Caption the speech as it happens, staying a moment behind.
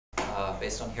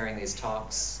based on hearing these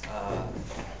talks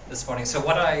this morning. So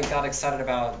what I got excited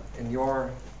about in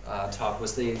your talk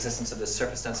was the existence of this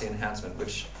surface density enhancement,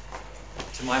 which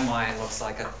to my mind looks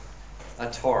like a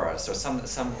torus, or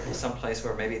some place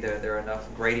where maybe there are enough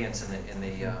gradients in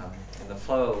the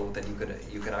flow that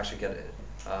you could actually get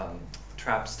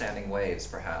trapped standing waves,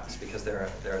 perhaps, because there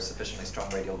are sufficiently strong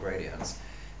radial gradients,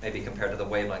 maybe compared to the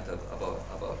wavelength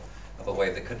of a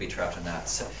wave that could be trapped in that.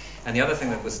 So, and the other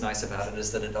thing that was nice about it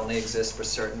is that it only exists for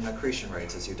certain accretion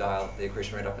rates as you dial the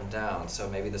accretion rate up and down. So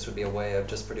maybe this would be a way of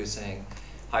just producing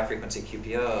high frequency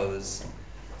QPOs,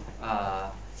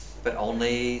 but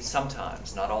only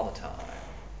sometimes, not all the time,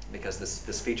 because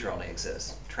this feature only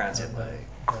exists transiently.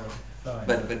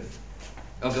 But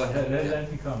oh, go ahead. Let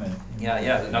me comment.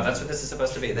 Yeah. No, that's what this is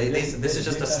supposed to be. This is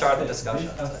just a start of the discussion.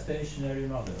 These are stationary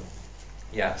models.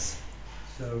 Yes.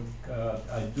 So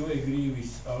I do agree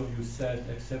with all you said,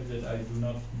 except that I do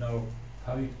not know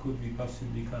how it could be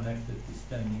possibly connected to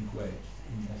standing waves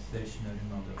in a stationary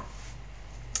model.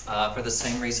 For the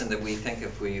same reason that we think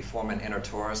if we form an inner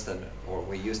torus, or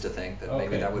we used to think that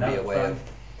maybe that would be a way of.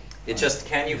 It just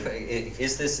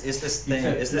is this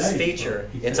feature?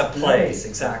 It's a place,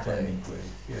 exactly.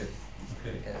 Yes.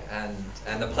 Okay.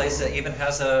 And the place even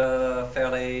has a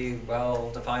fairly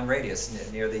well-defined radius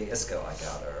near the ISCO, I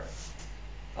gather.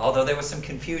 Although there was some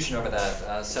confusion over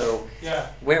that. So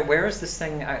yeah. Where is this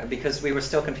thing? Because we were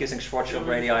still confusing Schwarzschild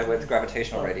radii with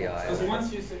gravitational radii. Because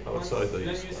once you said, then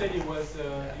you said it was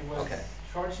okay.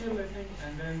 Schwarzschild, I think,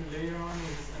 and then later on,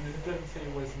 and the doesn't say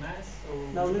it was mass. So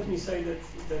now let me say that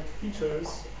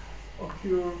features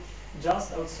occur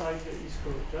just outside the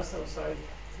ISCO, just outside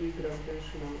 3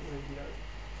 gravitational radii.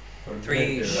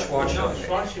 3 Schwarzschild. No,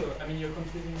 Schwarzschild. I mean, you're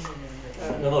confusing me.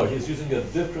 No, he's using a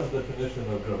different definition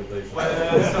of gravitation.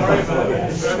 Sorry, but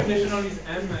gravitational is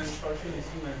M and Schwarzschild is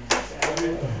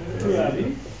U.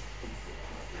 Really?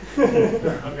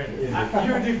 Okay.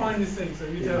 You define this thing, so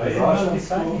you tell me.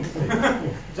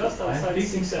 Just outside the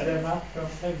 6 them up from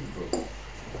textbook.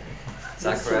 Is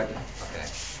that correct? Okay.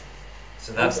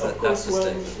 So that's of course, the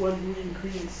state. when we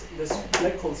increase this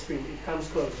black hole spin, it comes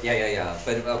closer. Yeah.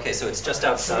 But okay, so it's just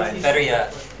outside. Better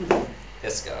yet,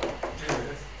 ISCO. So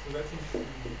that's interesting.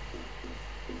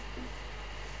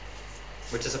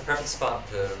 Which is a perfect spot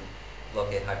to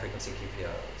locate high frequency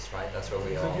QPOs, right? That's where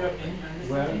we So all. do you have any understanding?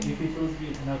 Well, if it would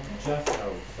be not just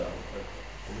outside, but a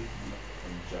little bit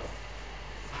from just.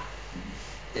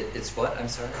 It's what? I'm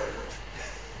sorry.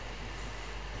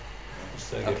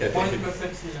 Okay. 1%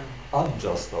 epsilon.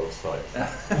 Unjust outside.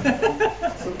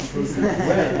 So this is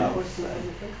Well, question I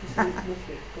would like to say look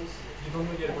at, because You don't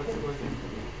know yet what's going on.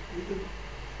 we took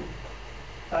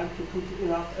time to put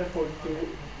enough effort to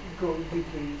go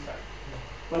deeply inside.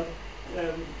 But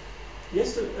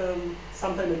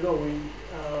some time ago, we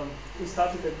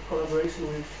started a collaboration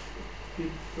with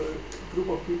a group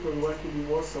of people working in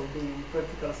Warsaw doing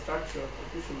practical structure of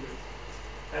partition grids.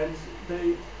 And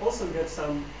they also get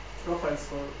some profiles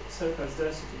for surface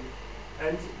density.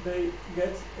 And they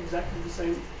get exactly the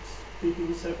same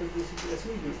peaking surface density as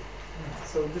we do.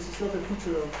 So this is not a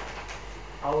feature of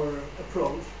our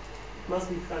approach. It must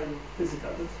be kind of physical.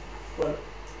 But, well,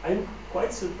 I'm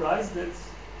quite surprised that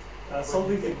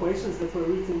solving equations that were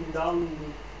written down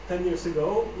 10 years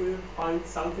ago will find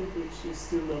something which is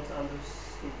still not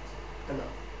understood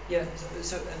enough. Yeah.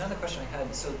 So another question I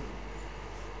had. So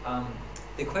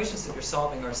the equations that you're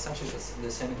solving are essentially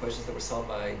the same equations that were solved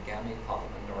by Gami,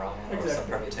 Poppleman, Narayan, or some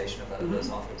permutation of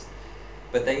those authors.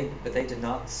 But they did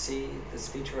not see this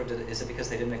feature, or is it because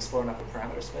they didn't explore enough of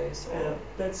parameter space? Or?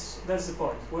 That's the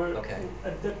point. Where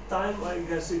at that time, I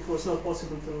guess it was not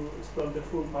possible to explore the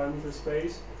full parameter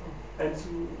space, and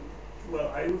well,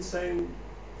 I would say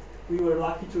we were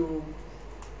lucky to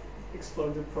explore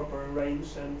the proper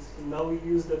range, and now we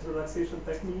use that relaxation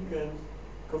technique, and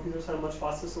computers are much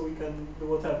faster, so we can do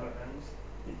whatever, and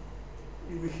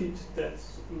we hit that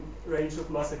range of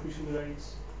mass accretion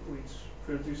rates, which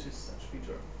produces such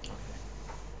feature. Okay.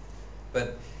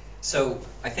 But so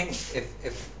I think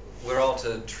if we're all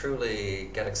to truly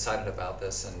get excited about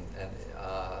this and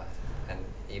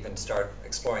even start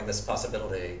exploring this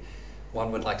possibility,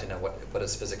 one would like to know what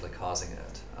is physically causing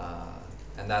it.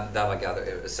 And that I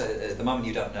gather, so at the moment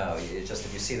you don't know. It's just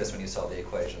that you see this when you solve the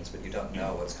equations, but you don't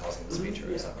know what's causing this feature.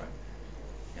 Is that right?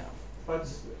 Yeah. But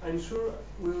I'm sure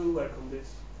we will work on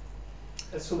this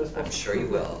as soon as possible. I'm sure you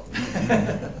will.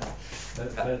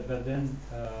 but then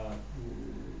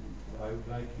I would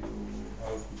like you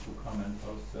all to comment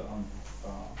also on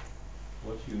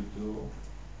what you do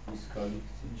with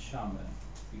colleagues in Shaman,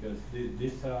 because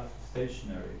these are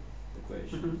stationary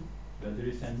equations. but there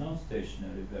is a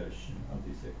non-stationary version of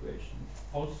this equation,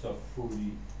 also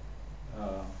fully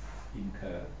in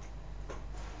curve.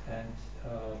 And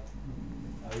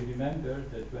I remember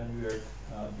that when we were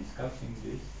discussing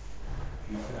this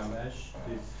with Ramesh,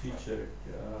 this feature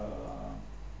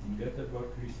in Göteborg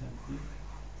recently,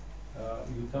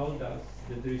 you told us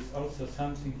that there is also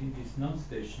something in this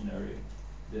non-stationary,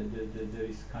 that there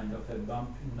is kind of a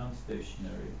bump in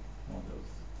non-stationary models,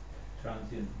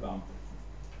 transient bump.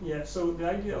 Yeah, so the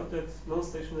idea of that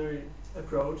non-stationary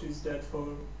approach is that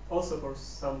also for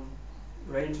some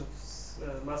range of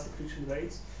mass accretion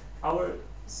rates, our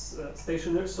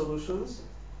stationary solutions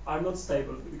are not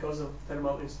stable because of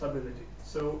thermal instability.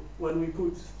 So when we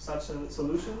put such a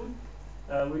solution,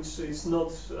 which is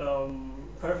not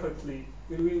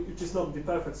which is not the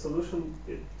perfect solution,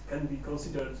 it can be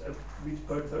considered a bit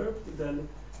perturbed, then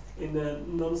in a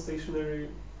non-stationary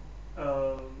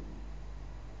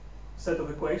set of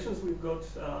equations, we've got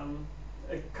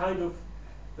a kind of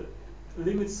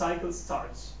limit cycle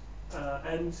starts,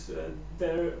 and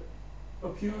there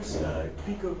occurs a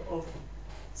peak of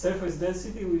surface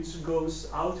density which goes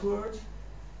outward,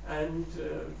 and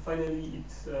finally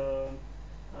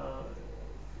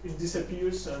it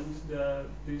disappears, and the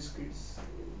disk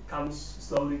comes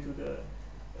slowly to the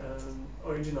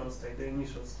original state, the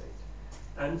initial state.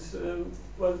 And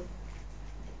well,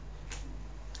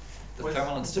 the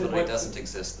thermal instability doesn't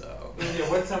exist, though. Yeah,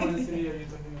 what thermal instability are you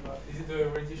talking about? Is it the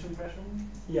radiation pressure?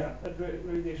 Yeah, at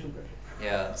radiation pressure.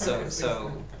 Yeah.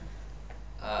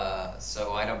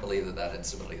 So I don't believe that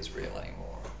instability is real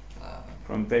anymore.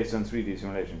 From based on 3D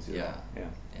simulations. Yeah.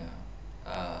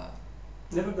 Yeah.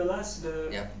 Nevertheless,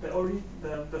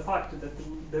 the fact that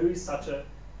there is such a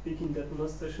peak in that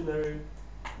non-stationary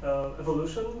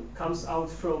evolution comes out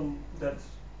from that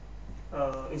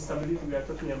instability we are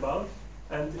talking about,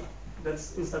 and that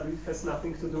instability has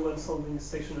nothing to do with solving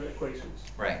stationary equations.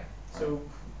 Right. So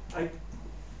I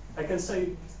can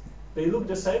say they look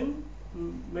the same.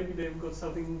 Maybe they've got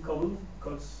something in common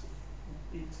because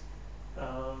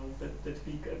that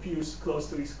peak appears close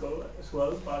to ISCO as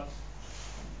well, but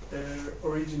their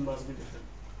origin must be different.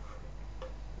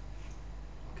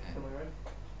 Okay. Am I right?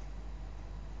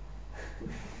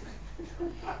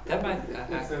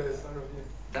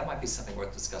 That might be something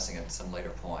worth discussing at some later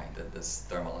point, at this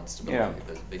thermal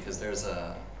instability, because there's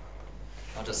a.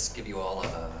 I'll just give you all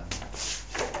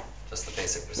just the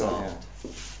basic result.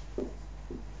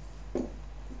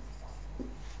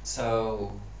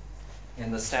 So,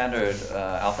 in the standard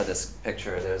alpha disk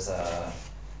picture, there's a.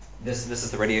 This is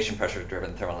the radiation pressure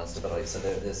driven thermal instability. So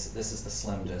this is the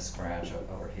slim disk branch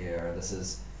over here. This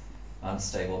is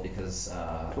unstable because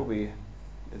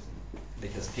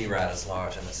PRAD is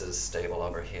large, and this is stable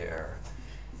over here.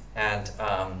 And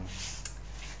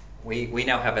we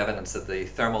now have evidence that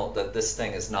this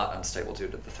thing is not unstable due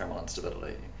to the thermal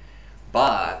instability.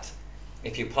 But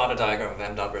if you plot a diagram of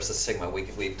m dot versus sigma,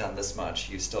 we've done this much,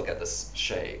 you still get this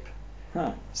shape.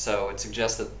 Huh. So it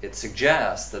suggests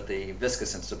that the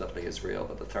viscous instability is real,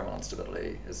 but the thermal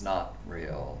instability is not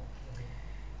real,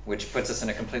 which puts us in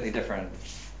a completely different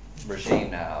regime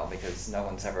now, because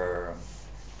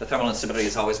the thermal instability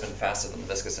has always been faster than the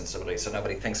viscous instability, so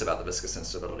nobody thinks about the viscous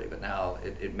instability, but now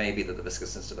it may be that the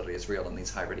viscous instability is real in these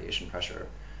high radiation pressure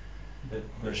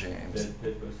regimes.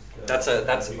 That's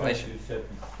because you said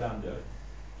standard.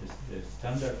 The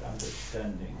standard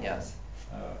understanding. Yes.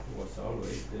 Was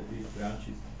always that these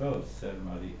branches both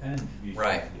thermally and viscously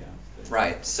unstable.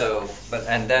 Right. So,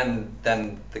 and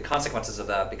then the consequences of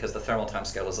that, because the thermal time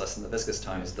scale is less than the viscous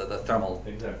time, is the thermal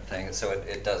thing. So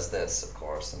it does this, of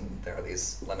course, and there are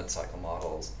these limit cycle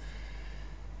models.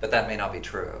 But that may not be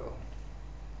true,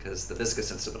 because the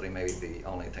viscous instability may be the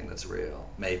only thing that's real,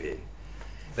 maybe.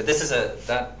 But this is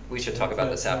we should talk about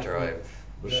this after I've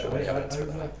shown the evidence for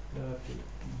that.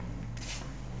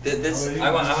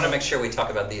 I want to make sure we talk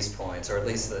about these points, or at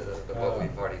least what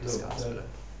we've already discussed.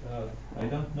 I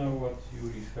don't know what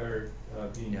you refer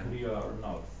being real or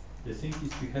not. The thing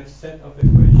is, we have set of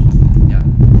equations. Yeah.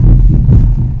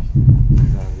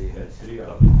 That's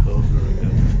real. Closer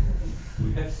again.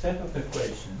 We have set of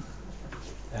equations,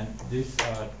 and these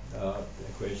are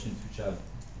equations which are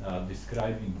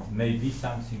describing maybe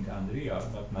something unreal,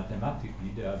 but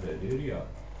mathematically they are very real.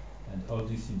 And all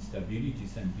these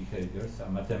instabilities and behaviors are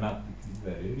mathematically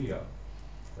very real,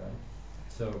 right?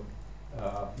 So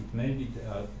it may be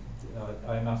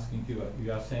I'm asking you,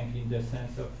 you are saying in the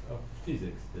sense of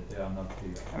physics that they are not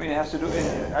real. I mean, it has to do,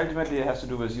 ultimately it has to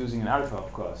do with using an alpha,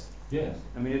 of course. Yes.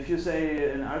 I mean, if you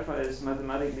say an alpha is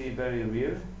mathematically very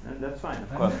real, then that's fine,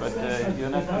 of I'm course, not but saying you're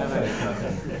that not alpha is never.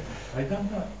 mathematical. I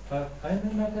don't know. I'm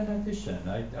a mathematician.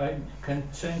 I can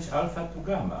change alpha to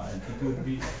gamma, and it would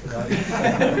be like.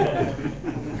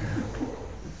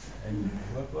 And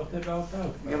what about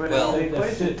alpha? Yeah, but Well- the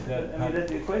That's equation, it, that I mean,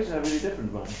 the equations are really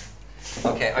different ones.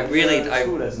 Okay, I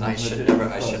I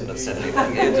shouldn't have said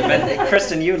anything.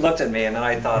 Kristen, you looked at me and then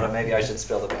I thought, oh, maybe I should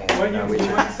spill the beans. Well, No, we you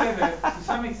should- might say that to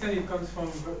some extent it comes from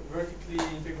vertically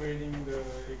integrating the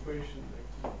equations,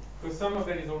 actually. Because some of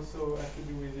that is also has to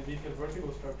do with the detailed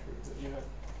vertical structure that you have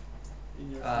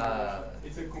in your simulation.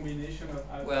 It's a combination of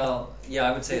alpha. Well, yeah,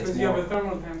 I would say it's because you have more. a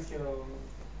thermal timescale.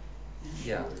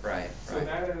 Yeah, right, So right.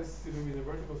 that has to do with the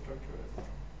vertical structure.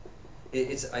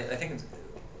 I think it's,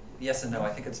 yes and no. I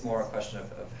think it's more a question of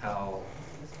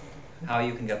how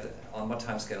you can get on what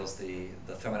timescales the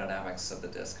thermodynamics of the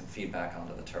disk can feed back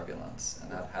onto the turbulence,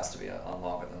 and that has to be on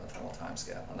longer than the thermal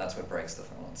timescale, and that's what breaks the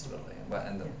thermal instability.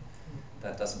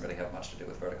 That doesn't really have much to do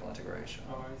with vertical integration.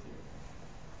 Oh, I see.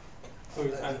 So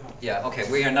it's alpha. Yeah. Okay.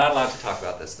 We are not allowed to talk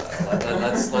about this though.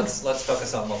 Let's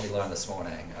focus on what we learned this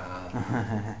morning.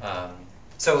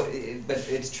 But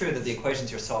it's true that the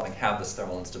equations you're solving have this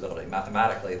thermal instability.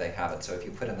 Mathematically, they have it. So if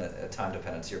you put in the time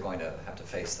dependence, you're going to have to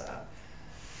face that.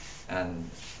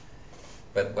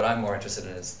 But what I'm more interested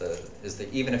in is the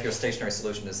even if your stationary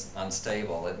solution is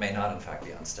unstable, it may not in fact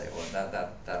be unstable, and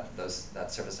that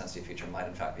surface density feature might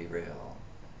in fact be real.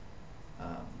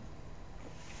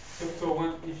 So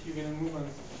if you're going to move on,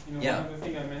 Yeah. one of the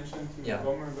things I mentioned to Yeah.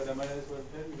 Gomer, but I might as well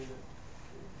tell you that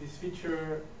this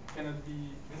feature cannot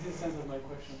be, this is the sense of my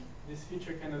question, this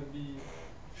feature cannot be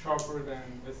sharper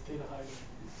than the scale height of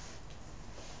this.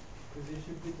 Because if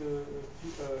you put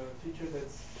a feature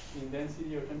that's in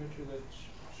density or temperature that's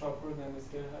sharper than the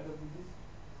scale height of the disk,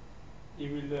 it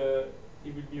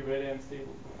will be really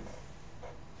unstable.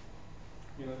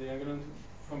 The angular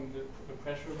from the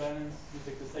pressure balance, you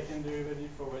take the second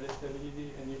derivative for radial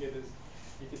stability, and you take the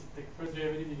first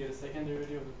derivative, you get a second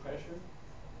derivative of the pressure,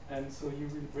 and so you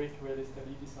will break radial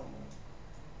stability somewhere.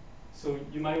 So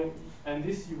and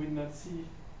this you will not see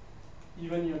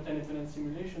even your time-dependent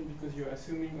simulation because you're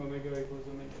assuming omega equals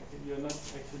omega. Okay? You're not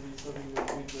actually solving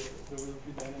with the real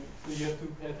fluid dynamics. So you have to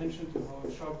pay attention to how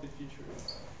sharp the feature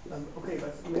is. Okay,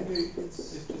 but maybe it's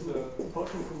just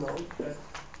important to note that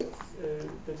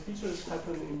that features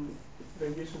happen in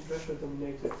radiation pressure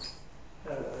dominated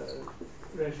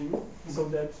regime, so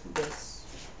that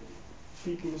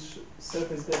peaking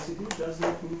surface density does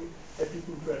not mean a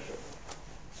peaking pressure.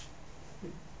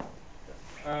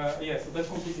 Yeah, so that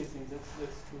complicates things.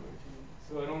 That's true actually.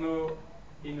 So I don't know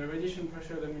in a radiation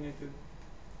pressure dominated.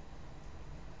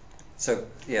 So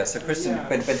Kristen, Yeah.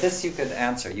 but this you could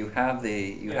answer. You have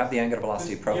the angular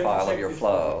velocity profile of your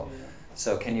flow.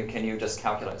 So can you just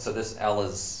calculate? So this L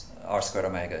is r squared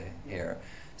omega here.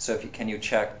 So can you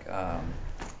check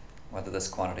whether this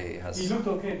quantity has? It looked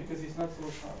okay because it's not so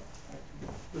sharp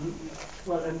actually.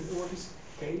 Well, and what is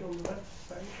K on the left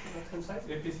side, left-hand side?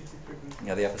 Epicyclic frequency.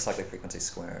 Yeah, the epicyclic frequency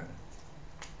squared.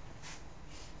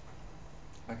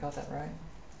 I got that right?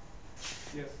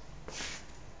 Yes.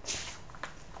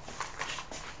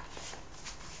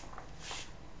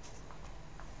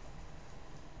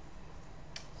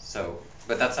 So,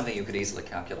 but that's something you could easily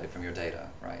calculate from your data,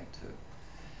 right?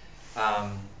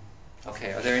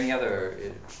 Okay, are there any other?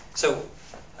 So,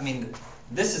 I mean,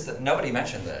 this is nobody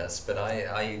mentioned this, but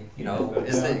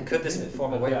could this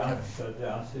form a way? The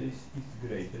answer is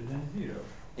greater than 0.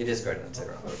 It is greater than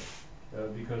 0. Of course,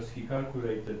 because he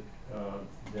calculated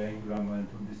the angular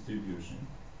momentum distribution,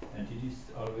 and it is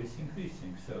always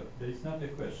increasing. So there is not a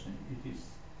question. It is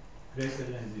greater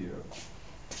than 0.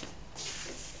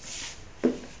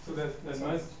 So that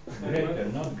must Greater,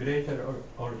 not greater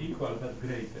or equal, but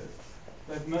greater.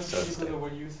 That must be because of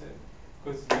what you said.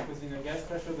 Because in a gas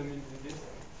pressure domain this.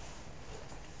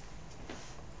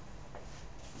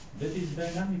 That is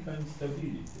dynamical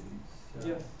instability.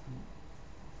 Yes.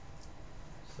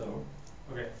 So.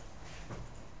 Okay.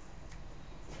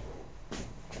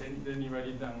 Then you write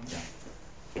it down.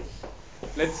 Yeah.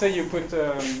 Let's say you put.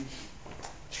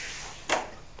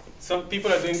 Some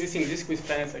people are doing this in discrete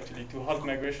planets actually to halt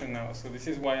migration now. So this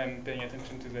is why I'm paying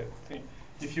attention to that thing.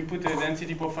 If you put a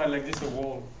density profile like this, a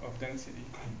wall of density,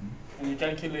 and you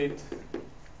calculate,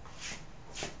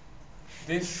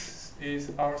 this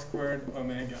is r squared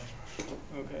omega.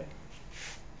 Okay.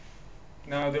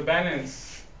 Now the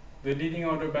balance, the leading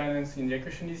order balance in the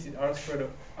equation is r squared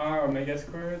of r omega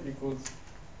squared equals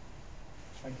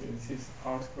okay, this is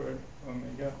r squared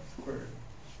omega squared,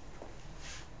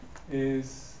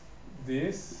 is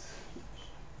this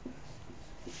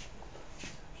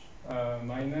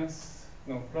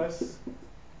plus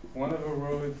 1 over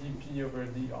rho dp over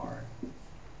dr.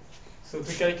 So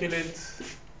to calculate,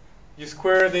 you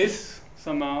square this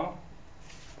somehow,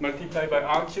 multiply by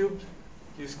r cubed,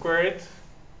 you square it,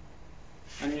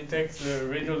 and you take the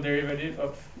radial derivative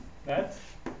of that.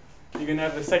 You're going to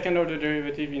have the second order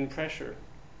derivative in pressure.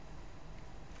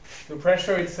 The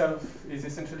pressure itself is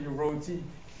essentially rho t,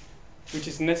 which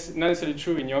is not necessarily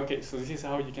true in your case. So this is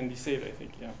how you can be safe, I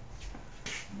think, yeah.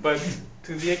 But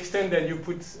to the extent that you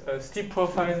put a steep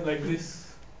profile like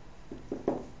this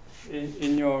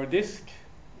in your disk,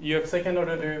 you have second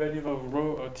order derivative of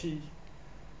rho or t.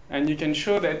 And you can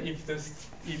show that if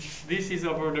this is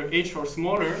of order h or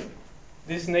smaller,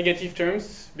 these negative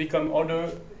terms become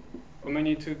order of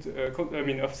magnitude,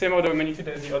 of same order of magnitude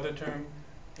as the other term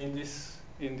in this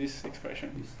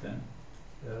expression. This then,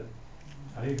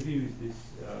 I agree with this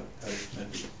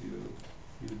arithmetic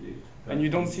you did. And you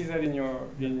don't see that in your...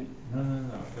 No.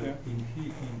 But Yeah. in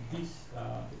his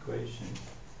equation,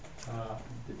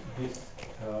 this...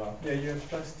 yeah, you have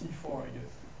plus t4, I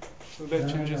guess. So that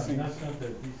changes things. That's not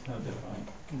the point.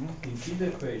 Mm-hmm. In his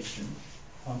equation,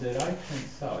 on the right-hand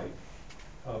side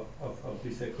of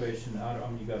this equation, r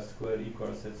omega squared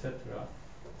equals, etc.,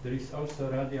 there is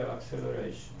also radial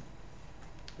acceleration.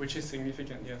 Which is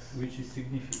significant, yes. Which is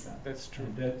significant. That's true.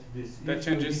 And That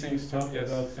changes things too, talk yes,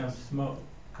 about some yes. small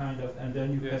kind of, and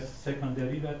then you Yes. have second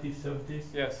derivatives of this,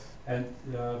 Yes. and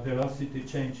velocity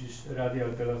changes, radial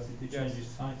velocity Yes. changes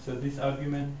sign. So this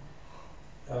argument,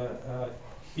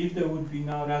 if there would be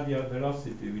no radial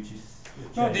velocity, which is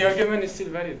No, the argument is still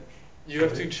valid. You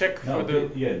have to check no, for the...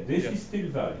 this yeah. is still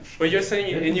valid. But you're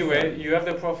saying That is anyway, valid. you have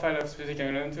the profile of specific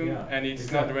momentum, Yeah, and it's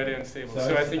exactly. not really unstable.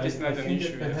 So I think it's not an think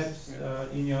issue. that Yes.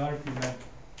 perhaps Yeah. in your argument,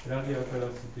 radial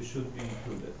velocity should be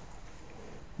included.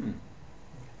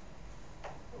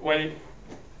 Well,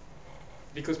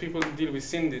 because people deal with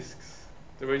thin disks,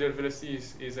 the radial velocity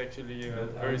is actually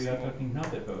But very we are small. talking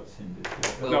not about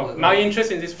synthesis. Well, No, well, my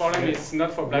interest in this problem yeah. is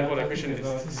not for black hole accretion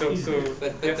about disks. So easy.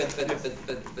 But yes, yes.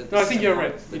 but No, I this think is you're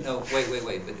important. right. But no,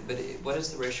 wait. But what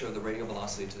is the ratio of the radial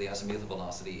velocity to the azimuthal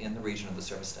velocity in the region of the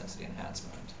surface density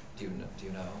enhancement? Do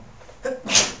you know?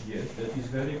 Yes, that is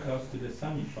very close to the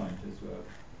sunny point as well.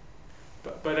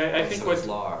 But I think so what... it's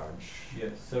large.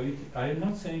 Yes, so I am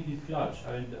not saying it's large.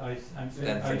 I'm saying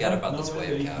Then I forget don't about know this whether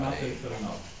wave it cavity. matters or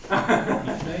not.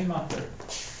 It may matter.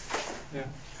 Yeah.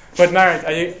 But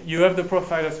Marek, you have the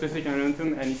profile of specific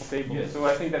momentum and it's stable. Yes. So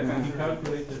I think that's When an you issue.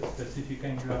 calculate the specific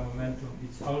angular momentum,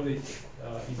 it's always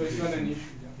So it's not an increasing.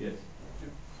 issue. Yeah. Yes.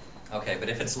 Okay, but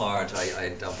if it's large, I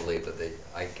don't believe that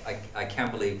I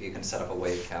can't believe you can set up a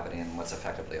wave cavity in what's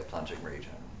effectively a plunging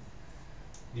region.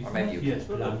 It's Or maybe not you yet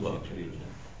can- plunging Plunging region.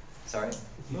 Sorry?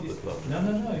 Not It is- the plunging.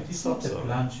 No, it is not a Subzone.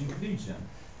 plunging region.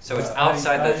 So it's Well,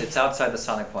 it's outside the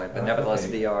sonic point, but nevertheless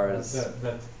okay. VR is.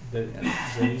 But there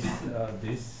is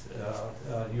this.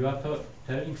 You are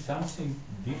telling something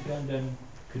different than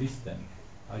Kristen.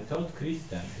 I told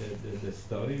Kristen the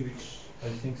story, which I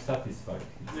think satisfied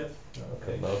him. Yes.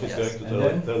 Okay. Now he's Yes. going to And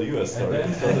then- tell you a story. then-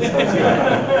 He's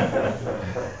gonna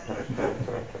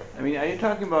I mean, are you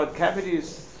talking about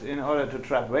cavities in order to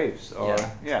trap waves? Or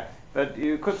Yeah. But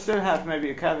you could still have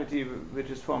maybe a cavity which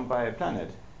is formed by a planet.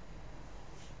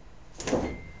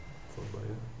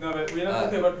 No, but we're not Uh,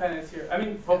 talking about planets here. I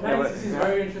mean, for Yeah, planets, but- this is yeah,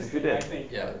 very if you interesting, did. I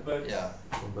think. Yeah, But yeah.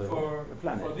 for A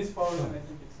planet. this problem, I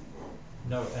think it's...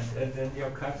 No, and then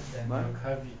your cavity.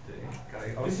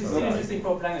 What? This is also still right. interesting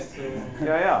for planets, so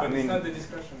Yeah, but I mean, it's not the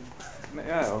discussion.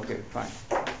 yeah, okay, fine.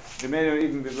 They may not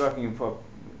even be working for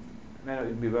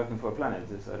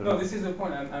planets. I don't No, know. this is the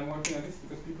point. I'm working on this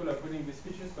because people are putting these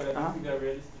features, but I don't Uh-huh. think they're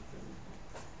realistic.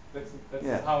 That's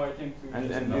Yeah. how I came to...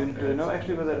 And No, do you know it's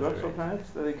actually whether it works for exaggerated. planets,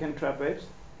 whether they can trap waves?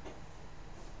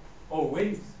 Oh,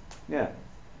 waves. Yeah.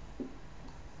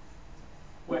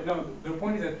 Well, no, the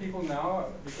point is that people now,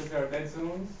 because there are dead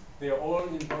zones, they are all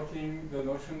invoking the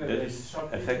notion that That there is is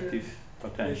sharp effective features.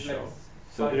 potential. There's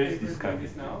So like there is five this papers kind like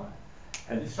of this now.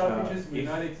 And These sharp features will if,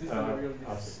 not exist on the real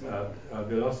as disk.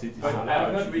 velocities But are I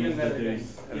have large, not written means that that there again.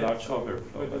 is a Yeah, large so-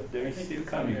 overflow, but there I is think still it's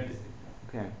coming unrealistic.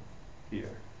 Okay. here.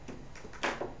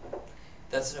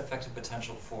 That's an effective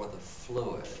potential for the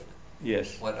fluid.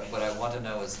 Yes. What I want to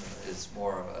know is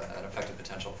more of an effective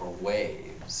potential for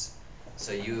waves.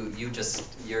 So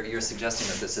you're suggesting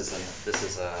that this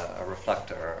is a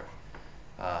reflector,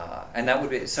 and that would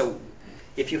be so.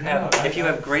 if you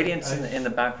have gradients in the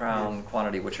background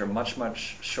quantity which are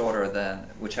much shorter than,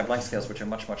 which have length scales which are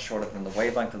much shorter than the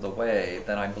wavelength of the wave,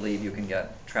 then I believe you can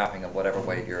get trapping of whatever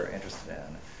wave you're interested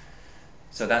in.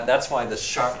 So that's why the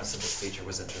sharpness of this feature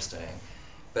was interesting.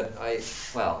 But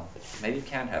well, maybe you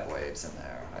can have waves in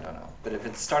there, I don't know. But if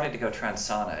it's starting to go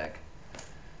transonic,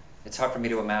 it's hard for me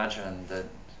to imagine that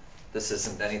this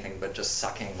isn't anything but just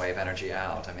sucking wave energy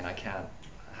out. I mean, I can't,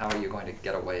 how are you going to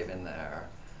get a wave in there?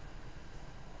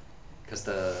 Because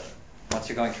once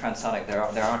you're going transonic, there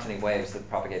aren't any waves that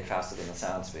propagate faster than the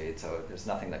sound speed, so there's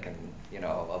nothing that can,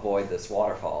 avoid this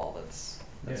waterfall that's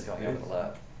going over the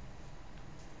lip.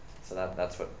 So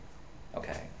that's what,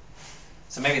 okay.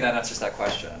 So maybe that answers that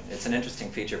question. It's an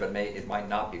interesting feature, but it might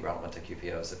not be relevant to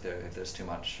QPOs if there's too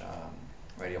much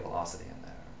radial velocity in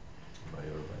there.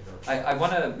 I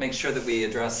want to make sure that we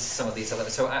address some of these other.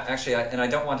 So actually, I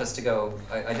don't want us to go.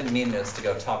 I didn't mean this to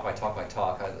go talk by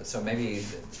talk. So maybe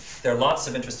there are lots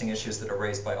of interesting issues that are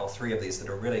raised by all three of these that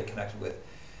are really connected with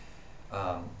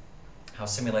how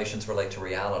simulations relate to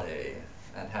reality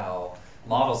and how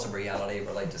models of reality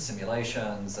relate to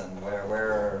simulations, and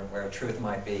where truth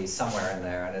might be somewhere in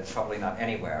there, and it's probably not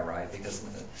anywhere, right? Because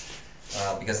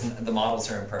the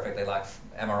models are imperfect. They lack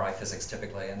MRI physics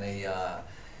typically, and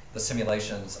the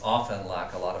simulations often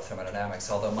lack a lot of thermodynamics,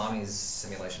 although Mommy's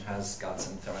simulation has got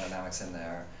some thermodynamics in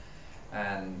there.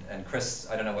 And Chris,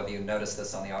 I don't know whether you noticed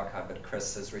this on the archive, but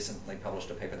Chris has recently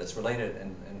published a paper that's related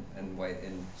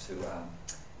into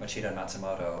Machida and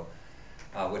Matsumoto,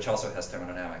 which also has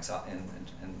thermodynamics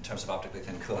in terms of optically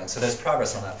thin cooling. So there's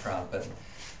progress on that front, but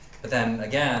then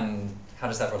again, how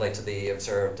does that relate to the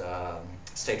observed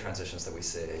state transitions that we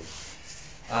see?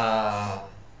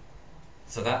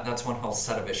 So that's one whole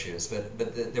set of issues, but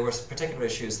there were particular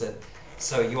issues that,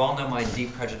 so you all know my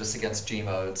deep prejudice against G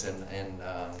modes in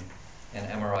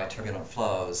MRI turbulent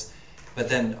flows, but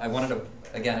then I wanted to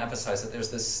again emphasize that there's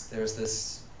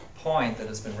this point that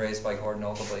has been raised by Gordon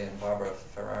Ogilvy and Barbara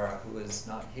Ferreira, who is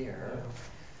not here.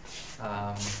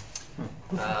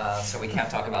 So we can't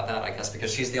talk about that, I guess,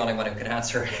 because she's the only one who can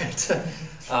answer it.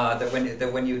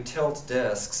 That when you tilt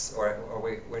disks, or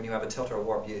when you have a tilt or a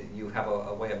warp, you have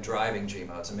a way of driving G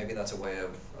modes, and maybe that's a way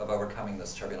of overcoming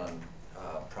this turbulent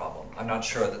problem. I'm not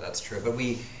sure that that's true,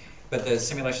 but the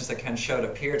simulations that Ken showed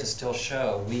appear to still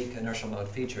show weak inertial mode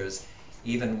features,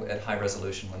 even at high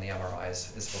resolution when the MRI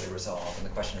is fully resolved. And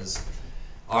the question is,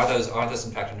 are those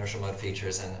in fact inertial mode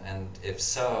features, and if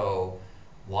so,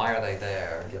 why are they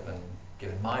there, given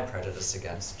my prejudice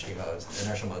against G modes,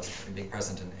 inertial modes being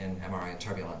present in MRI and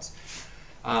turbulence?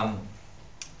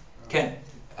 Ken,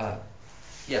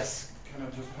 yes? Can I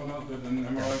just point out that in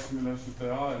MRI simulations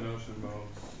there are inertial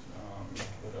modes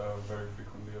that are very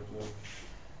frequently observed?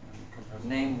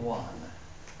 Name one.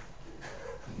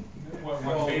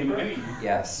 One paper?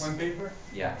 Yes. One paper?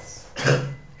 Yes.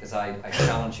 Because I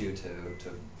challenge you to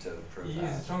prove He that.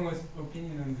 has the strongest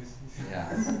opinion on this.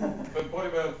 Yes. But what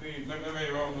about maybe I'm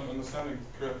not understanding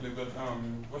correctly, but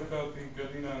what about the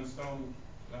Gardiner and Stone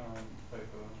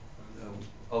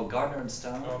paper? Gardner and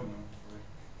Stone?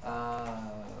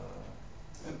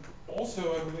 And also,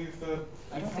 I believe that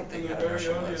I don't think they in the had very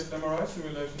inertial earliest MRI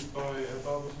simulations by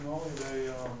Barbara Sinoli, they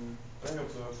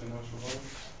observed inertial modes.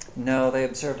 No, they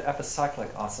observed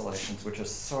epicyclic oscillations, which is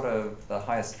sort of the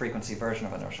highest frequency version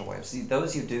of inertial waves. See,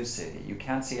 those you do see. You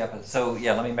can see so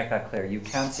yeah, let me make that clear. You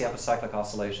can see epicyclic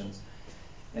oscillations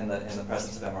in the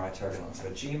presence of MRI turbulence,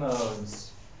 but G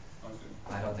modes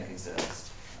I don't think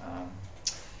exist.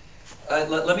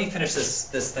 Let me finish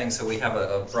this thing so we have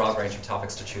a broad range of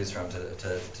topics to choose from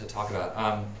to talk about.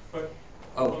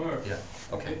 Yeah.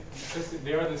 Okay.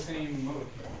 They are the same mode.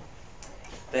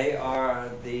 They are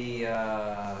They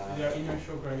are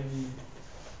inertial gravity.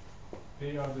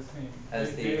 They are the same.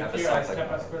 As they appear as epicyclic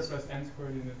kappa modes. squared plus n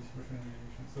squared in the dispersion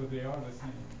relation. So they are the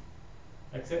same.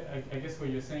 Except, I guess what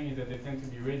you're saying is that they tend to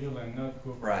be radial and not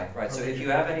go. Right. So if you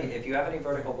have any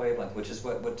vertical wavelength, which is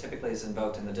what typically is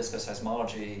invoked in the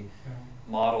discoseismology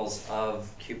models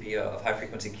of QPO, of high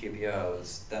frequency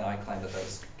QPOs, then I claim that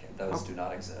those do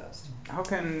not exist. How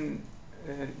can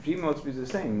G modes be the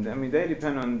same? I mean, they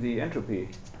depend on the entropy.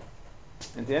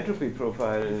 And the entropy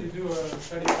profile. If you do a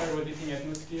stratified rotating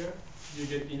atmosphere, you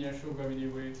get inertial gravity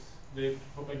waves. They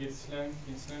propagate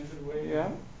in slanted way. Yeah.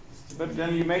 But then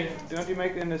don't you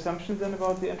make an assumption then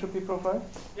about the entropy profile?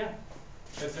 Yeah.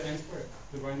 That's the n squared.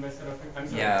 The Bryan by I'm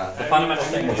sorry. Yeah, the fundamental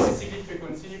thing is specific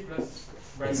frequency plus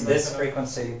Bryan it's by this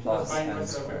frequency plus Bryan by n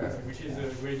squared. which is the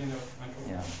gradient of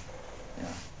entropy.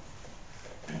 Yeah.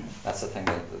 That's the thing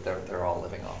that they're all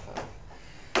living off of.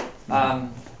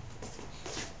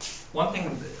 One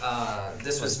thing,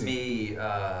 this was me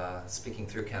speaking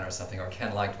through Ken or something, or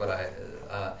Ken liked what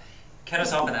Ken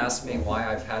has often asked me why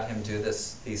I've had him do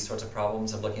these sorts of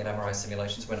problems of looking at MRI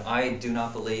simulations when I do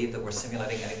not believe that we're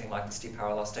simulating anything like the steep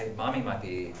power law state. Mami might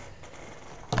be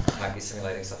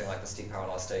simulating something like the steep power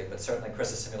law state, but certainly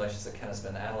Chris's simulations that Ken has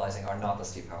been analyzing are not the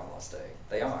steep power law state.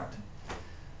 They aren't.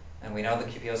 And we know that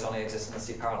QPOs only exist in the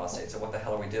steep power law state, so what the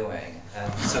hell are we doing?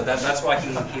 And so that's why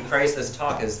he phrased this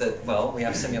talk is that, well, we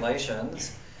have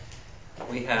simulations,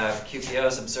 we have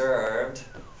QPOs observed.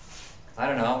 I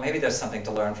don't know, maybe there's something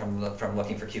to learn from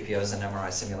looking for QPOs in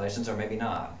MRI simulations, or maybe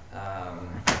not.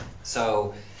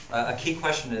 So a key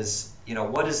question is, you know,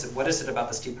 what is it about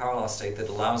the steep power law state that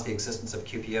allows the existence of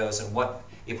QPOs, and what,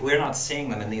 if we're not seeing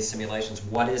them in these simulations,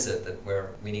 what is it that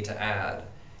we need to add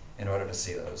in order to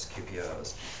see those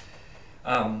QPOs?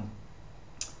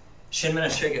 Shinmin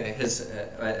Shige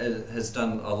has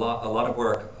done a lot of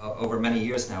work over many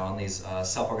years now on these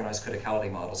self-organized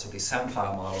criticality models, of these sound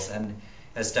file models, and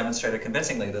has demonstrated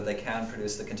convincingly that they can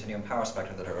produce the continuum power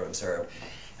spectra that are observed.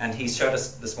 And he showed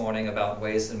us this morning about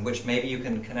ways in which maybe you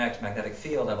can connect magnetic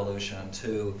field evolution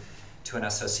to an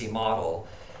SOC model.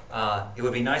 It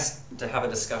would be nice to have a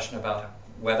discussion about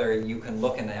whether you can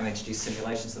look in the MHD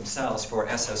simulations themselves for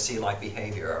SOC-like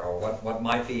behavior, or what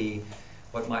might be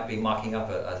mocking up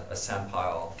a sand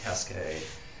pile cascade.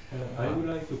 I would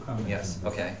like to comment. Yes. on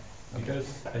this, Okay.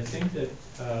 because I think that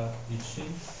it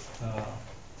seems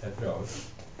approach,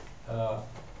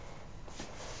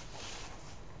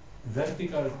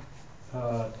 vertical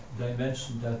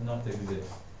dimension does not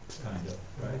exist, kind of,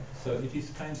 right? So it is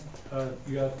kind of,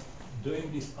 you are doing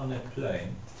this on a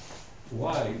plane.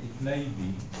 Why it may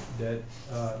be that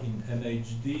in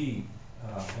MHD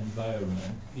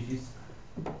environment it is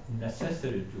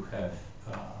necessary to have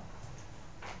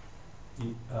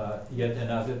yet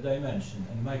another dimension.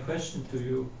 And my question to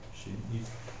you, Shin, is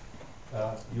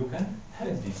you can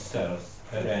have these cells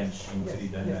arranged in three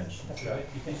dimensions, right?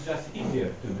 It is just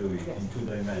easier to do it in 2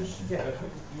 dimensions. But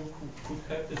you could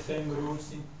have the same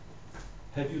rules in.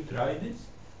 Have you tried this?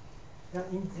 Yeah,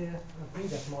 in the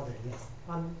previous model, yes.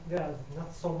 And there are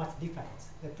not so much difference.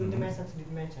 The 2 dimensions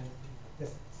dimension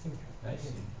is similar. I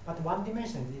see. But 1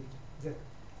 dimension is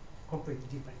completely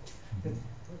different.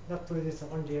 That produces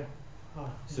only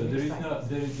so there is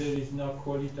no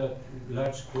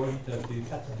large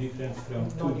qualitative difference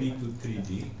from 2D to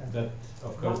 3D, but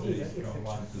of course there is from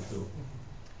 1 to 2.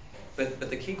 But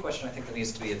the key question I think that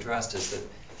needs to be addressed is that,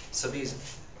 so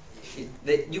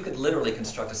you could literally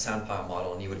construct a sound pile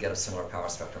model and you would get a similar power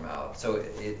spectrum out. So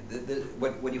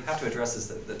what you have to address is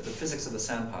the physics of the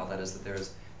sound pile, that is that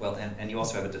there's, well, and you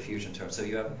also have a diffusion term. So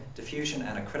you have diffusion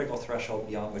and a critical threshold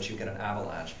beyond which you get an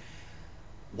avalanche.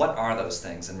 What are those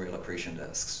things in real accretion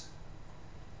disks?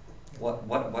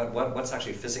 What's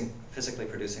actually physically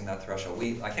producing that threshold?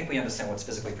 I think we understand what's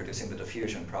physically producing the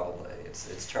diffusion, probably.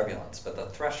 It's turbulence, but the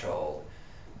threshold,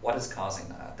 what is causing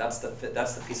that? That's the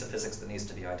piece of physics that needs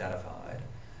to be identified.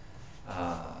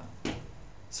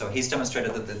 So he's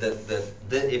demonstrated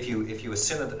that if you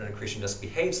assume that an accretion disk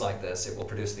behaves like this, it will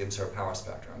produce the observed power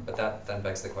spectrum. But that then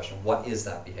begs the question: what is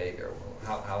that behavior?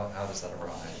 How does that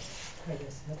arise?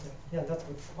 Yes, that's a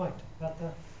good point. But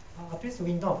at least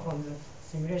we know from the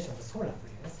simulation of the solar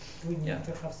flares, we need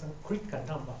to have some critical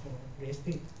number for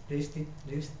resistivity.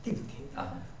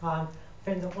 And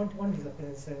when only the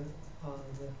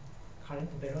current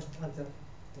velocity and the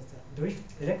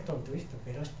electron drift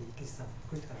velocity is some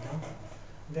critical number,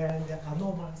 then the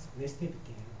anomalous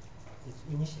resistivity is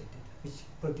initiated, which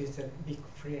produces a big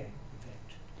flare effect.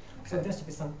 Okay. So there should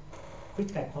be some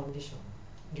critical condition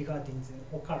regarding the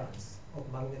occurrence of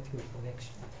magnetic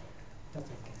connection. That's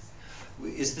the case.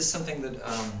 Is this something that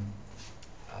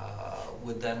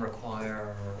would then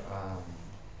require?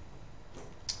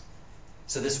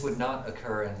 So this would not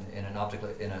occur in an optical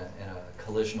in a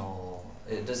collisional.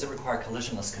 Does it require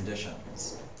collisionless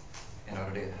conditions in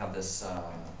order to have this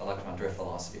electron drift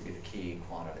velocity be the key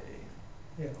quantity?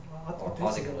 Yeah, or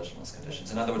quasi-collisionless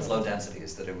conditions. In other words, low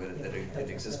densities, that it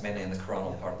exists mainly in the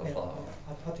coronal part of the flow.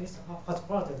 At least as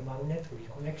far as the magnetic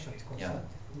connection is concerned,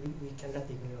 we cannot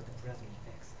ignore the plasma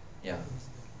effects. Yeah.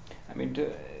 I mean,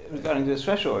 regarding this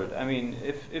threshold, I mean,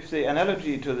 if the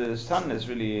analogy to the sun is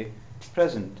really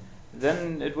present,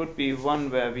 then it would be one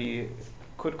where we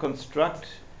could construct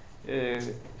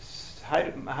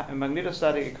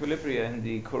magnetostatic equilibria in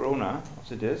the corona of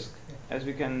the disk, as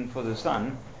we can for the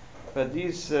sun. But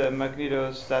these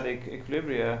magnetostatic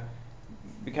equilibria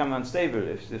become unstable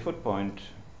if the foot point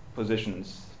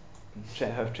positions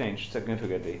have changed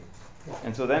significantly.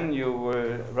 And so then you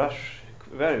will rush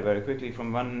very, very quickly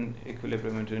from one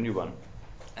equilibrium into a new one.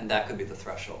 And that could be the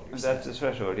threshold. You're And that's the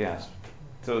saying. threshold, yes.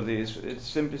 So it's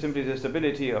simply the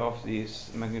stability of these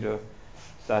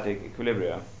magnetostatic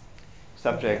equilibria,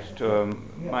 subject to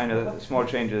minor small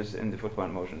changes in the foot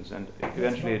point motions, and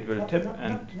eventually it will tip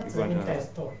and that's you're the going entire to.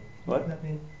 story. What?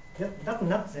 That's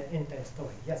not the entire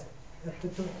story. Yes, to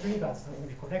trigger some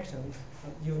reconnection,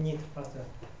 you need first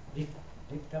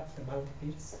lift up the magnetic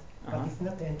fields, but it's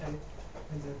not the entire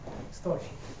story.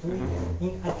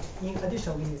 In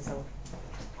addition, we need some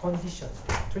conditions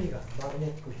to trigger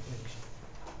magnetic reflection.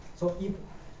 So even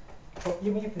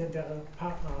if the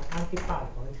anti-pile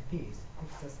magnetic fields,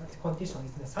 if the such condition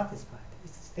is not satisfied, it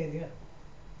stays there.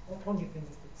 Only when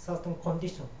certain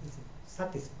condition is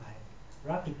satisfied,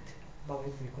 rapid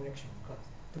magnetic reconnection occurs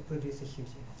to produce a huge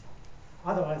energy.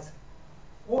 Otherwise,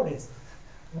 always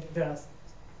there are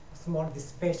small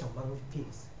dissipation magnetic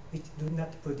fields which do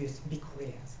not produce big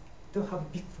flares. To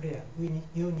have big flare,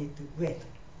 you need to wait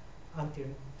until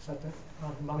certain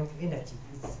magnetic energy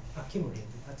is accumulated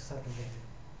at a certain level.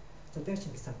 So there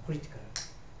should be some critical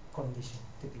condition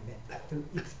to be met to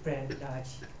explain large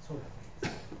solar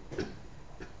flares.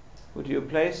 Would you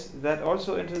place that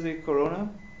also into the corona?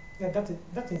 Yeah,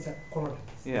 that is a corona.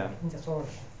 Yeah. In the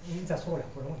solar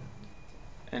corona.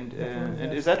 And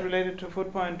is that related to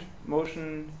foot point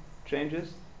motion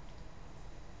changes?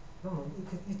 No,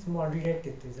 it's more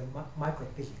related to the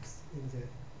microphysics in the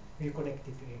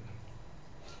reconnected area.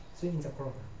 So in the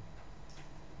corona.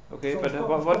 Okay, So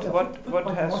but what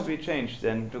has to be changed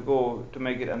then to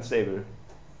make it unstable?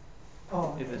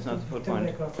 If it's not the foot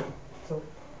point. So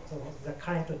the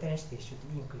current density should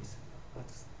increase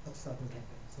at certain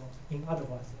level. So in other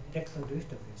words, electron drift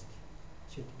velocity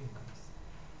should increase.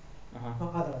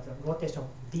 Otherwise, the rotation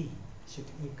d should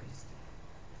increase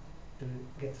to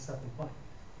get a certain point.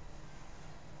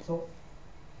 So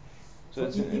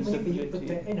even if you put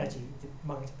the energy in the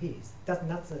magnetic fields, that's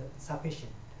not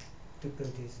sufficient to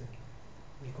produce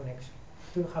reconnection.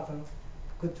 To have a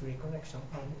good reconnection,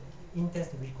 intense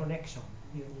reconnection,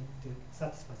 you need to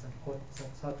satisfy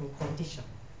some certain condition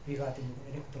regarding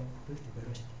electron drift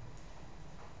velocity.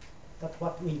 That's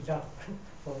what we learned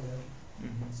from the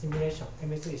simulation,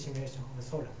 MSA simulation of the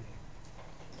solar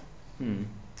flare.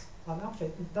 And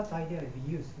actually, that idea will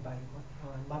be used by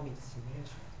Mami's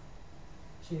simulation.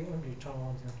 She only turned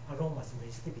on the anomalous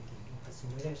resistivity in the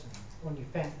simulation, only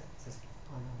found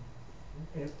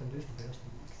the electron drift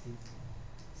velocity exceeds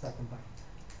certain value.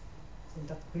 So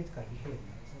that critical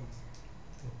behavior is almost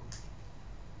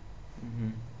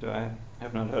included. So I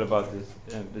have not heard about this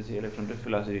with the electron drift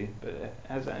velocity, but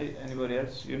has anybody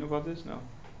else you know about this? No.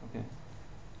 Okay.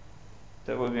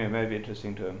 That would be maybe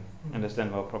interesting to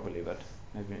understand more properly, but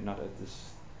maybe not at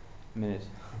this minute.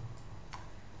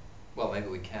 Well, maybe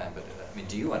we can, but I mean,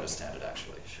 do you understand it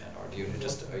actually, Shen, or do you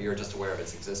you're just aware of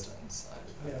its existence?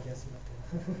 Yeah, yes, but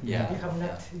Yeah, we have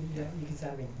not yeah.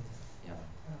 examined Yeah.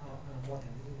 model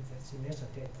in the simulation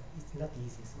data. It's not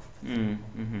easy, so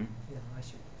I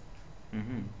should.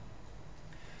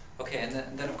 Okay, and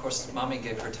then of course, Mami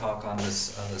gave her talk on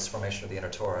this formation of the inner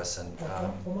torus, and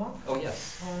oh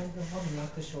yes. And Mami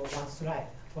wants to show one slide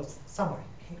for summary.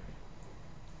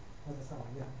 For the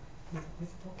summary, yeah. Is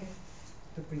it okay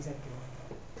to present it?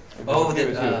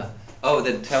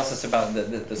 That tells us about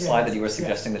the slide that you were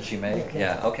suggesting that she make.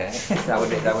 Yeah, okay, that would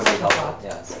be helpful.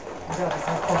 Yes.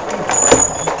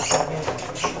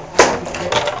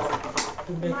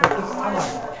 To make a quick summary.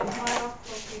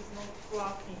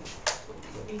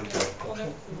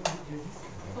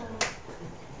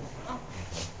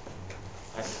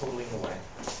 I'm pulling away.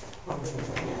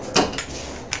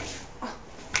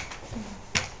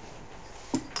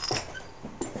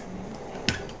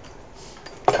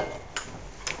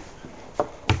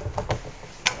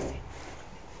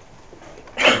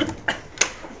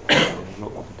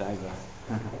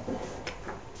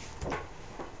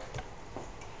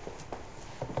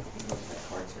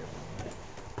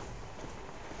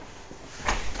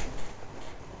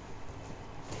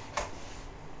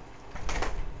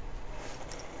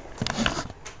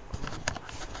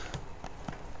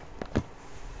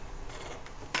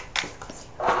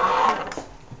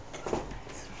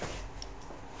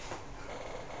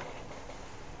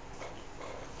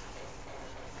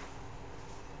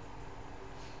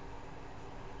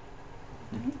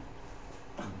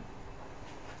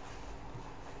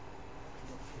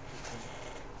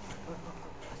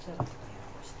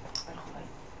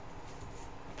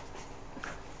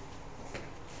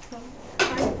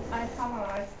 I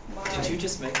summarized my... Did you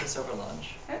just make this over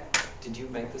lunch? Huh? Did you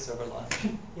make this over lunch?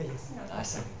 Yes. I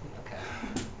see. Okay.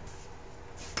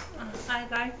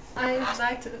 I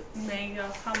like to make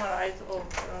a summary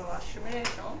of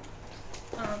simulation.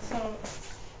 So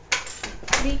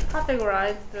we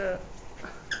categorize the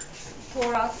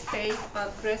torus state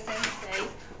and crescent state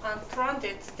and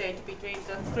transit state between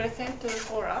the crescent to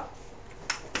torus.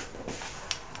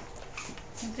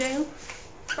 Then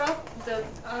the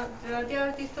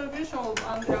radial distribution of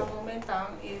angular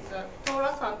momentum is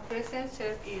torus and crescent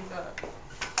shape is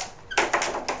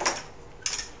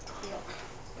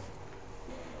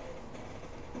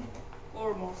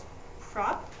almost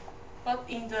flat, but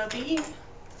in the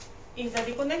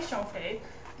reconnection phase,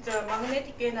 the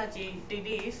magnetic energy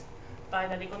released by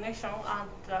the reconnection and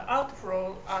the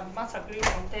outflow and mass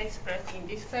accretion takes place in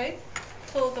this phase.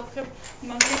 So the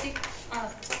magnetic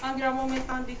angular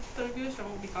momentum distribution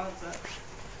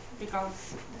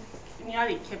becomes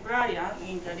nearly Keplerian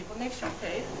in the reconnection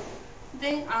phase.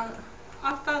 Then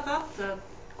after that, the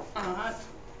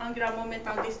angular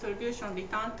momentum distribution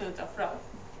returns to the flat.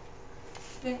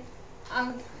 Then,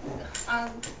 and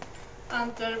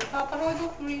the paraboloid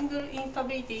Flinger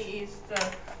instability is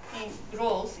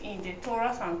growth in the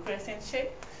torus and crescent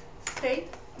shape state,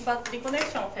 but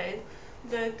reconnection phase,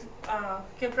 this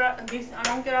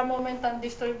angular momentum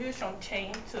distribution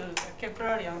change to the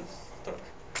Keplerian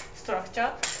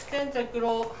structure. Then the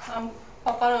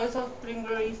paraboloid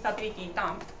Flinger instability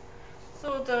dumped.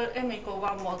 So the M equal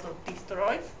 1 model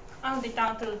destroyed and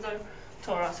return to the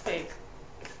torus phase.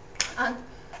 And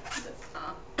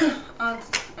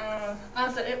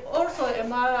also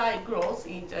MRI grows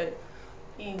in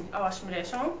our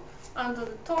simulation, and the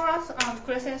torus and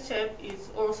crescent shape is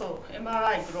also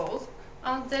MRI grows,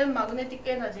 and then magnetic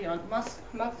energy and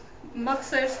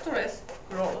Maxwell stress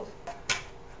grows.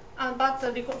 But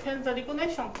when the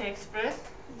reconnection takes place,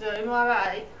 the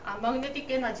MRI and magnetic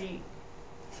energy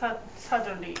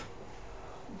suddenly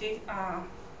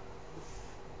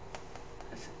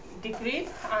decrease,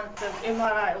 and the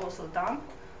MRI also down,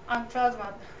 and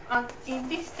plasma. And in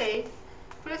this state,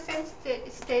 crescent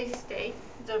state,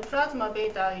 the plasma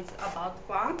beta is about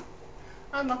 1,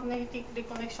 and magnetic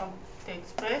reconnection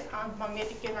takes place, and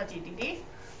magnetic energy release,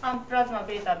 and plasma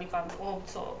beta becomes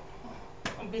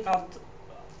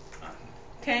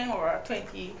 10 or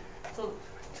 20, so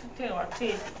 10 or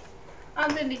 20.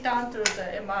 And then return to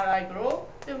the MRI grow,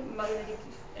 the magnetic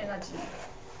energy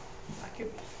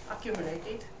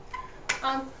accumulated.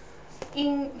 And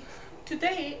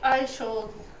today I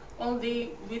showed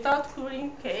only without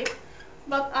cooling case,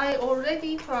 but I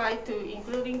already tried to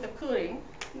including the cooling.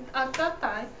 At that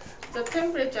time, the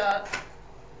temperature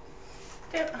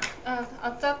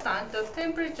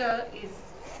is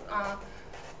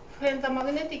when the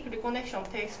magnetic reconnection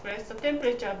takes place, the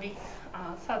temperature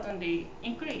suddenly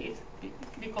increase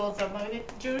because the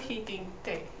Joule heating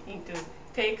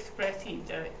takes place in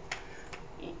the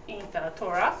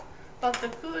torus. But the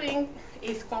cooling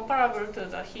is comparable to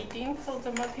the heating, so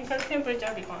the mechanical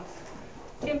temperature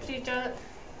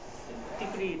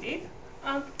decreases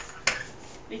and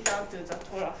return to the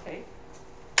torus phase.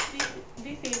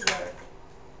 This is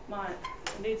my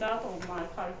result of my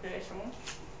calculation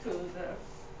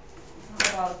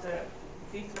about this.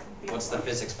 What's the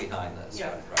physics behind this?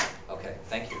 Yeah. Right. Okay.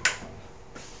 Thank you.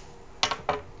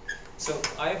 So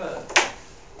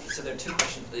So there are two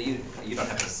questions. You don't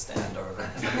have to stand or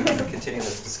continue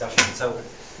this discussion. So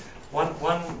one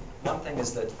thing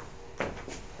is that,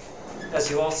 as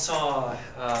you all saw,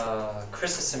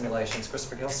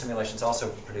 CRISPR Gill simulations also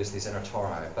produce these inner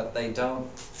tori, but they don't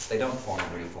form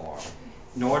and reform,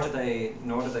 nor do they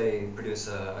produce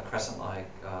a crescent-like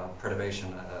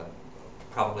perturbation,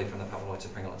 probably from the paraboloid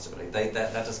supraingular instability.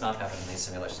 That does not happen in these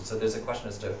simulations. So there's a question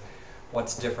as to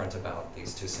what's different about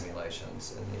these two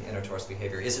simulations and the inner torus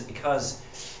behavior. Is it because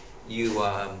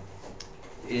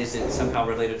is it somehow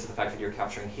related to the fact that you're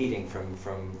capturing heating from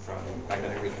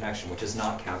magnetic reconnection, which is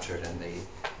not captured in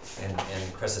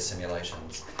CRISPR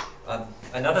simulations?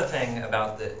 Another thing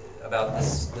about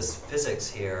this physics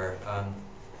here,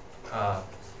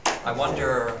 I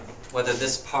wonder whether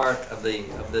this part of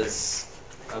this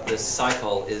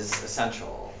cycle is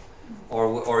essential,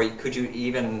 or could you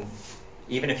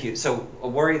even if you, so a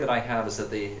worry that I have is that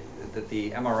the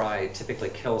MRI typically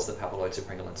kills the paraboloid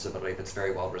supraingular instability if it's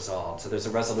very well resolved. So there's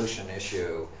a resolution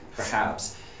issue,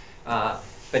 perhaps.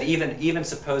 But even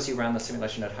suppose you ran the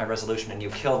simulation at high resolution and you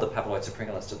killed the paraboloid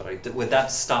supraingular instability, would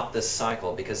that stop this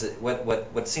cycle? Because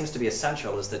what seems to be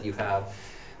essential is that you have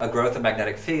a growth of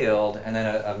magnetic field and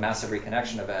then a massive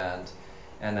reconnection event,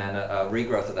 and then a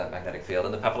regrowth of that magnetic field.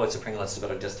 And the paraboloid supraingular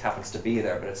instability just happens to be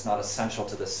there, but it's not essential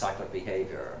to this cyclic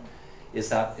behavior. Is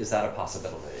that a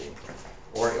possibility?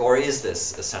 Or is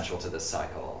this essential to this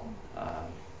cycle?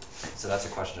 So that's a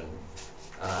question.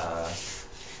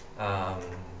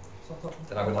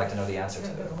 that I would like to know the answer to.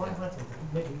 There's one Yeah. answer,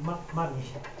 maybe money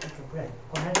you can play.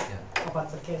 Comment Yeah. about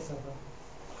the case of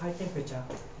high temperature,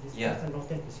 this Yeah. is a low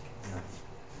temperature case.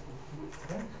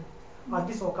 Yeah. Okay? But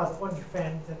this occurs only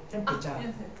when the temperature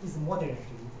yes. is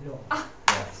moderately low.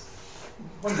 Yes.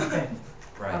 Only then.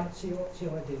 Right. And she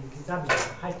already examined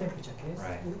the high temperature case.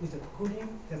 Right. With the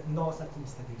cooling, there's no such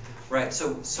instability. Right.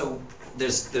 So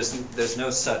there's no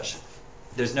such.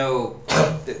 There's no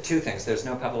two things. There's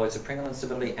no Pavlovic supremal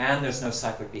instability, and there's no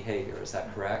cyclic behavior. Is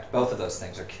that correct? Both of those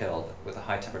things are killed with a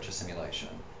high temperature simulation.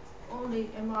 Only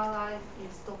MRI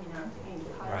is dominant in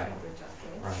the high Right. temperature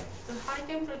case. Right. The high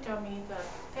temperature means that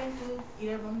 10 to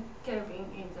 11 Kelvin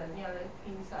in the near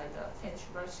inside the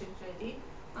centrifugal ready,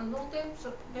 and low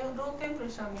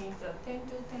temperature means that 10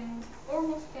 to 10,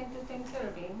 almost 10 to 10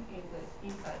 Kelvin in the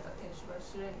inside the centrifugal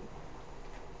ready.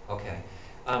 Okay.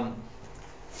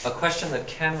 A question that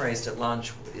Ken raised at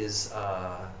lunch is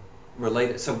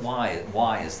related. So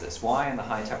why is this? Why in the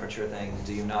high temperature thing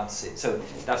do you not see? So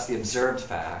that's the observed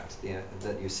fact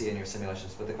that you see in your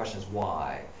simulations. But the question is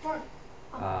why?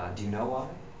 Right. Do you know why?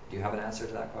 Do you have an answer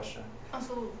to that question?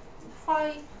 So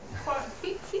why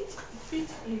fit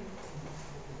in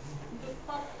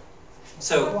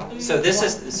So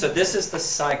this is the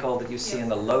cycle that you see in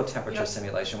the low temperature Yes.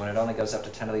 simulation when it only goes up to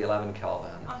 10 to the 11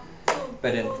 Kelvin.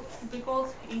 But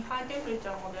because in high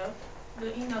temperature model,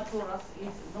 the inner torus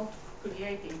is not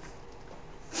created.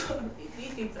 So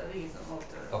this is the reason of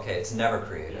the. Okay, it's never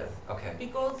created. Yes. Okay.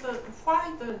 Because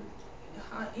why the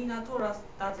inner torus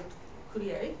doesn't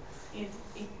create it's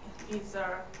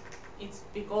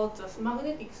because the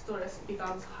magnetic stress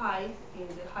becomes high in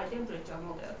the high temperature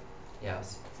model.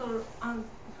 Yes. So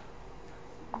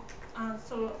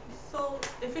so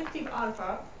effective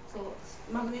alpha, so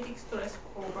magnetic stress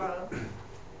over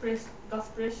gas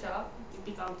pressure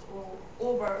becomes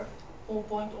over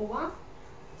 0.01,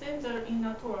 then the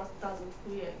inner torus doesn't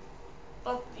create.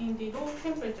 But in the low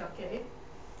temperature case,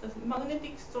 the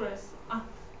magnetic stress,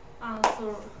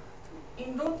 so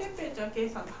in low temperature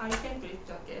case and high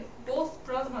temperature case, both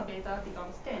plasma beta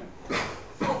becomes 10.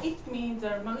 So it means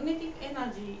the magnetic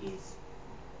energy is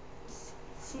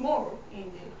small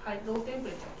in the low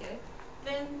temperature case.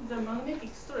 Then the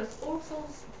magnetic stress also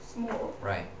small.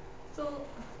 Right. So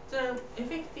the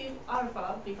effective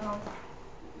alpha becomes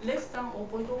less than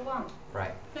 0.01.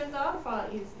 Right. When the alpha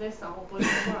is less than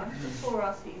 0.01, the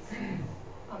torus is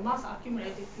mass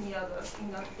accumulated near the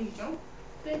inner region.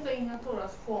 Then the inner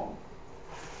torus form.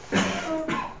 So,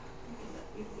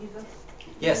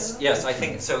 Yes. I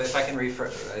think so. If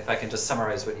I can just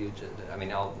summarize what you,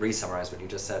 I'll re-summarize what you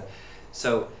just said.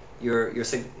 So you're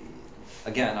saying,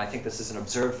 again, I think this is an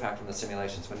observed fact from the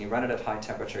simulations. When you run it at high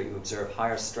temperature, you observe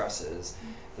higher stresses.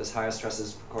 Those higher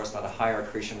stresses correspond to higher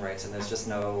accretion rates, and there's just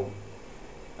no.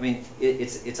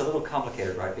 It's a little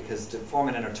complicated, right? Because to form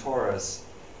an inner torus,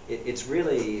 it's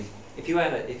really if you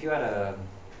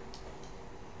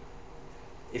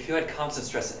had constant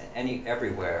stress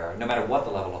everywhere, no matter what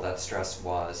the level of that stress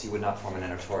was, you would not form an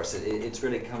inner torus. It's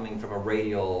really coming from a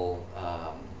radial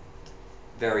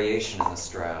variation in the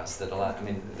stress that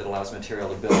allows material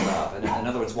to build up. And in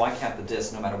other words, why can't the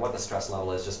disk, no matter what the stress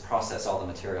level is, just process all the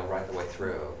material right the way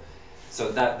through?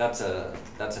 So that's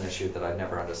an issue that I've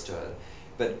never understood.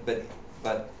 But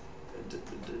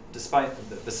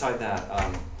beside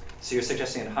that. So you're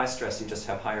suggesting in high stress you just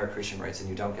have higher accretion rates and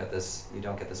you don't get this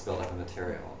buildup of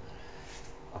material.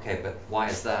 Okay, but why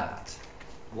is that?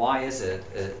 Why is it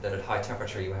that at high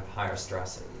temperature you have higher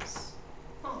stresses?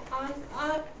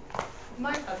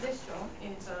 My suggestion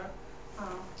is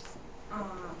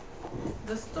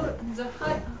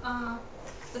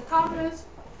the turbulence,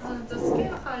 the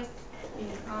scale height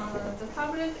is the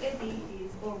turbulent eddy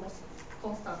is almost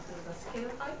constant to the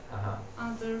scale height.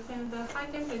 And when the high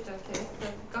temperature case, the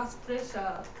gas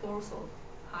pressure also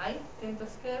high, then the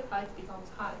scale height becomes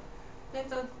high. Then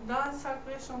the large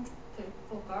circulation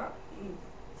occur.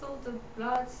 So the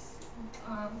large,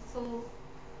 so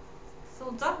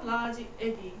that large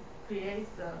eddy creates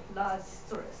the large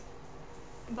stress.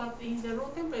 But in the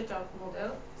low temperature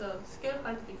model, the scale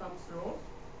height becomes low,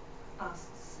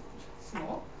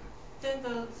 small. Then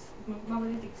the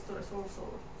magnetic stress also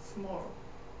small.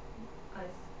 I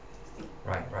think.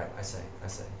 Right. I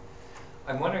see.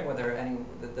 I'm wondering whether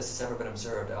this has ever been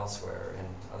observed elsewhere in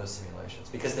other simulations,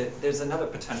 because there's another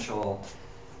potential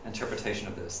interpretation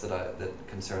of this that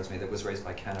concerns me, that was raised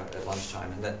by Ken at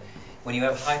lunchtime, and that when you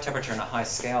have high temperature and a high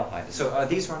scale height, so are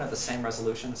these run at the same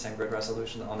resolution, the same grid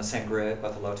resolution, on the same grid,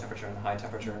 both the low temperature and the high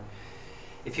temperature?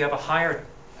 If you have a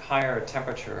higher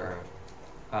temperature,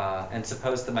 and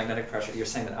suppose the magnetic pressure, you're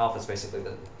saying that alpha is basically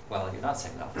you're not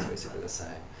saying that alpha is basically the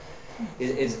same.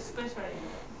 is Especially.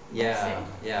 yeah,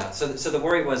 yeah. So the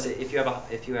worry was that if you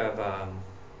have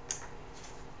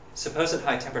suppose at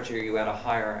high temperature you add a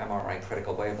higher MRI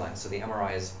critical wavelength, so the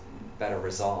MRI is better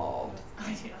resolved.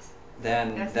 Yes.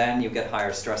 Then you get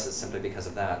higher stresses simply because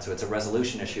of that. So it's a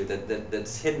resolution issue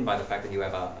that's hidden by the fact that you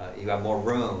have more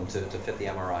room to fit the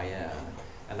MRI in,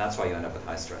 and that's why you end up with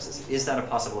high stresses. Is that a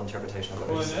possible interpretation of what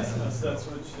Well, you're in saying? essence, that's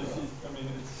what I mean,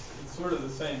 it's sort of the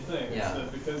same thing. Yeah. It's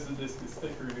that because the disc is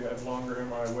thicker, you have longer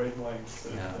MRI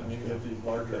wavelengths, Yeah. and you get these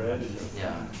larger edges.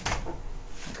 Yeah.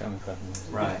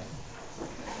 Right.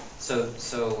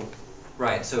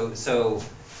 Right. So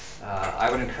I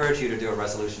would encourage you to do a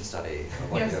resolution study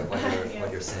of what Yes.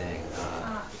 what you're seeing.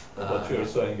 What you're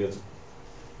saying is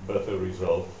better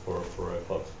result for a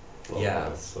hot flow. Yeah,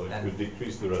 Right? So if and- you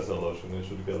decrease the resolution, you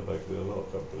should get back to a low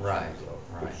temperature Right, result,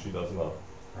 right. which she does not.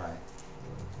 Right.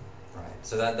 Right.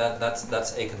 So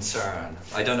that's a concern.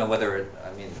 I don't know whether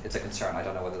I mean it's a concern. I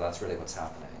don't know whether that's really what's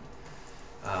happening.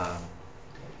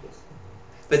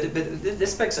 But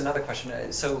this begs another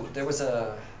question. So there was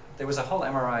a whole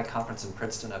MRI conference in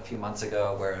Princeton a few months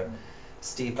ago where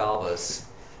Steve Blaes,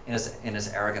 in his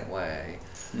arrogant way,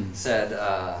 said,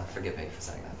 forgive me for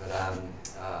saying that,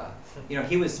 but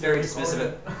he was very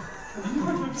dismissive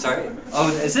of. Sorry. Oh,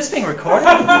 is this being recorded?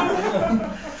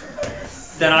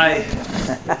 Then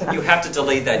you have to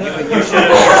delete that. You should have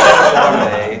warned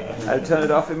me. I'll turn it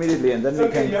off immediately, and then we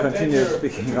can continue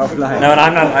speaking offline. No, and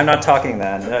I'm not talking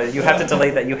then. You have to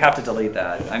delete that. You have to delete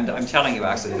that. I'm telling you,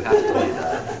 actually, you have to delete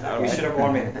that. You should have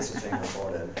warned me that this was being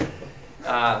recorded.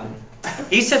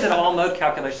 He said that all mode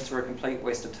calculations were a complete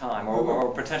waste of time,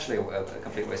 or potentially a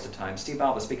complete waste of time. Steve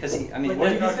Blaes, because Can you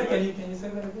say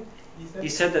that again? he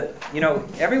said that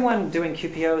everyone doing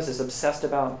QPOs is obsessed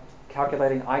about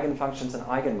calculating eigenfunctions and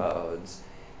eigenmodes,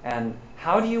 and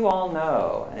how do you all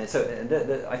know? And so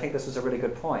I think this was a really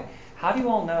good point. How do you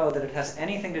all know that it has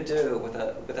anything to do with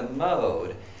a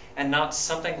mode and not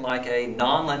something like a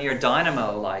nonlinear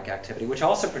dynamo-like activity, which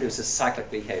also produces cyclic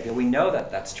behavior? We know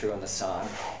that that's true in the sun,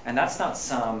 and that's not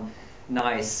some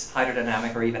nice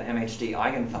hydrodynamic or even MHD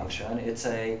eigenfunction. It's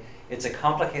a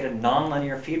complicated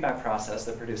nonlinear feedback process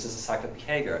that produces a cyclic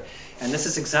behavior. And this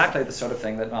is exactly the sort of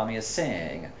thing that Mami is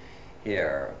seeing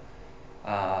here.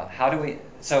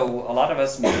 So a lot of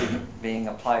us, being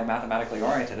applied mathematically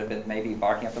oriented, have been maybe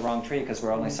barking up the wrong tree because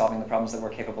we're only solving the problems that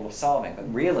we're capable of solving.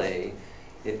 But really,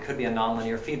 it could be a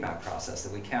nonlinear feedback process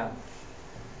that we can't,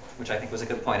 which I think was a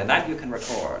good point, and that you can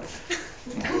record.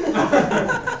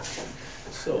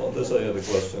 So on this I have a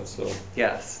question. So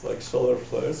Yes. like solar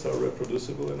flares are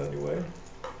reproducible in any way?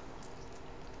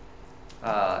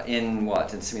 In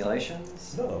what? In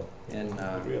simulations? No. In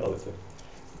reality.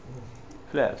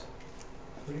 Flares.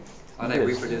 Are they Yes.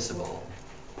 reproducible?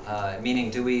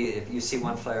 Meaning, if you see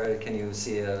one flare, can you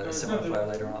see a similar flare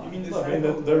later on? I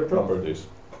mean, their properties.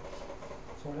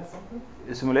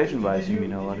 Simulation-wise, you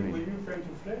mean, or what do you Were mean? you referring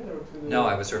to flare or to the... No,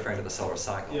 I was referring to the solar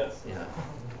cycle. Yes. Yeah.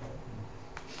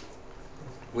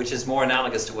 Which is more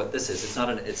analogous to what this is. It's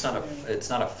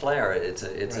not a flare. It's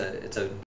a